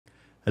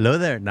Hello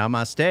there,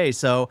 namaste.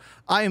 So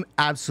I am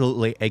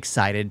absolutely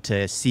excited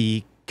to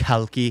see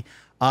Kalki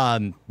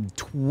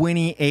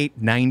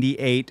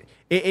 2898.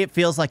 It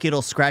feels like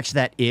it'll scratch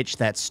that itch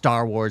that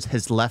Star Wars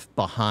has left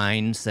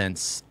behind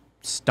since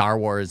Star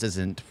Wars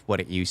isn't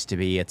what it used to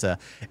be. It's a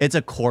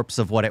corpse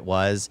of what it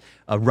was,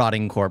 a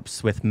rotting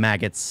corpse with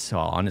maggots. Oh,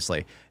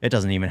 honestly, it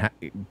doesn't even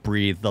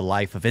breathe the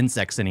life of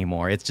insects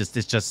anymore. It's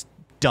just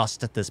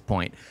dust at this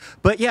point.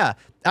 But yeah,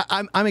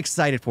 I'm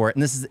excited for it,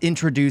 and this is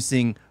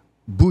introducing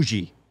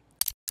Bujji.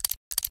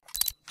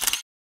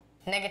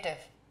 Negative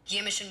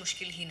ये mission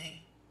मुश्किल ही नहीं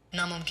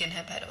नामुमकिन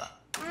है Bhairahawa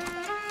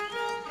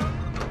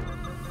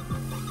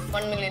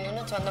 1 million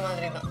units வந்த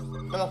மாதிரி தான்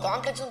நம்ம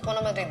காம்ப்ளெக்ஸும் போன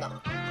மாதிரி தான்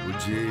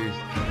Bujji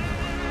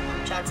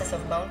chances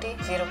of bounty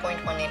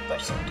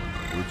 0.18%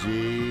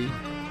 Bujji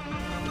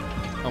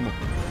come on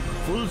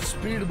full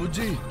speed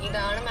Bujji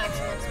இதான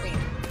maximum speed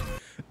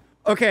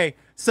Okay,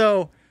 so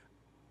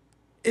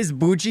is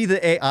Bujji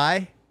the AI?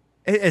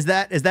 Is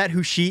that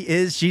who she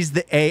is? She's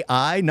the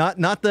AI, not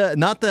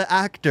the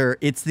actor.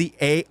 It's the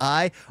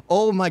AI.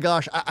 Oh my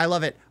gosh, I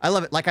love it. I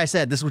love it. Like I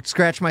said, this would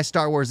scratch my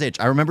Star Wars itch.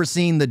 I remember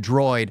seeing the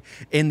droid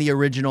in the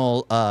original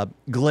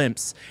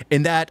glimpse,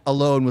 and that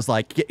alone was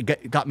like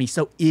got me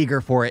so eager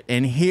for it.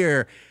 And here,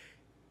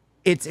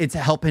 it's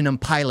helping him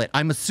pilot.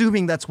 I'm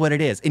assuming that's what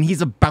it is. And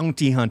he's a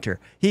bounty hunter.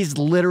 He's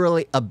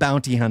literally a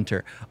bounty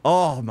hunter.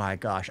 Oh my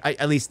gosh.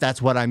 At least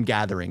that's what I'm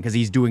gathering, because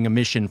he's doing a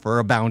mission for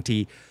a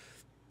bounty.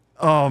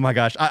 Oh my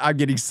gosh, I'm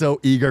getting so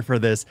eager for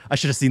this. I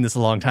should have seen this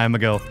a long time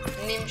ago.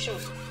 nim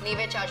shoes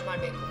ನೀವೇ charge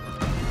ಮಾಡಬೇಕು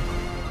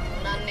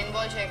ನಾನು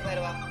involve చేయకు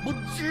ಭೈರವಾ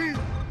Bujji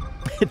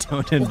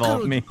Don't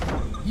involve me.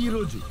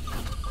 Heroji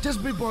just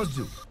be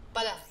positive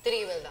పద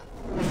తిరిగి వెళ్దాం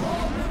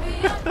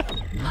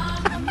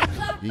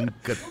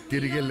ఇంకా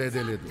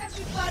తిరిగేలేదే లేదు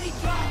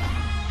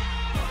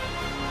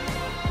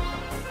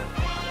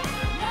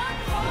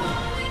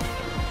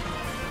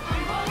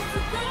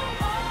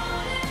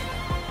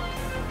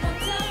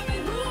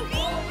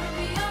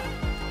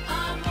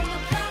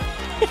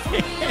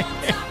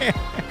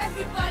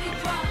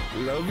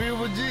Love you,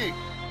 Bujji.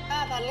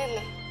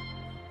 పర్లేదులే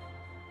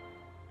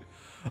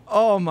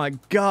Oh my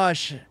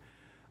gosh.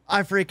 I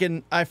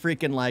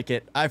freaking like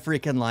it. I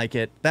freaking like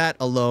it. That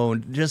alone,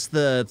 just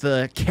the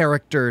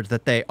character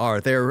that they are.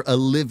 They're a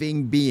living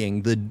being.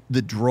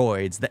 The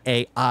droids, the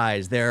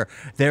AIs,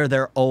 they're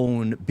their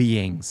own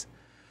beings.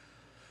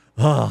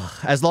 Oh,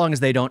 as long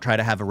as they don't try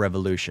to have a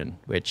revolution,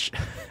 which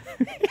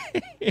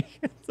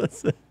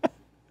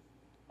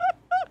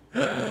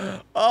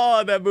oh,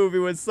 that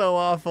movie was so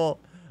awful.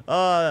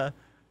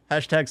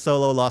 Hashtag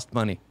Solo lost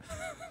money.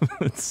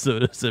 So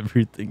does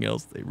everything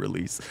else they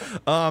release.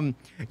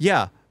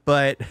 Yeah,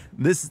 but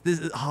this is,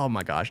 oh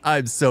my gosh,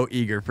 I'm so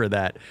eager for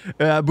that.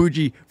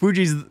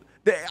 Bujji's.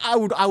 I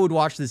would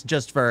watch this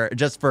just for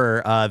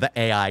the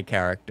AI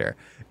character,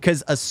 because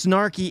a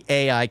snarky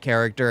AI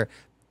character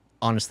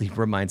honestly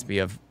reminds me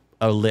of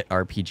a lit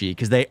RPG,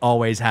 because they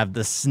always have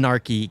the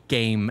snarky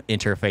game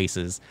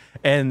interfaces,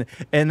 and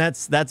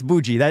that's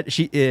Bujji. That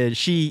she,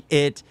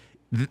 it,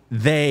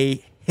 they,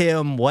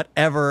 him,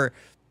 whatever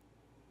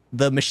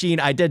the machine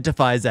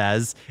identifies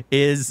as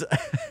is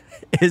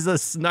a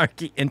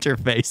snarky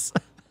interface.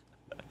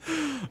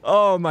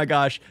 Oh my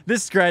gosh,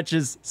 this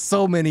scratches so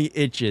many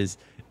itches.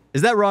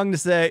 Is that wrong to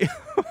say?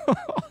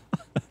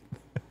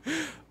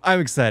 I'm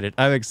excited.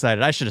 I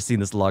should have seen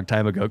this a long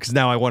time ago, because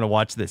now I want to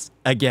watch this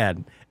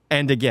again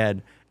and again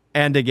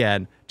and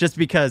again, just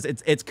because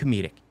it's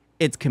comedic.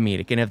 It's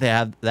comedic, and if they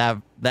have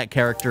that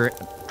character,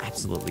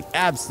 absolutely.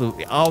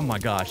 Oh my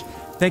gosh.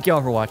 Thank you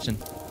all for watching.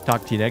 Talk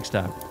to you next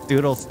time.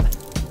 Doodles.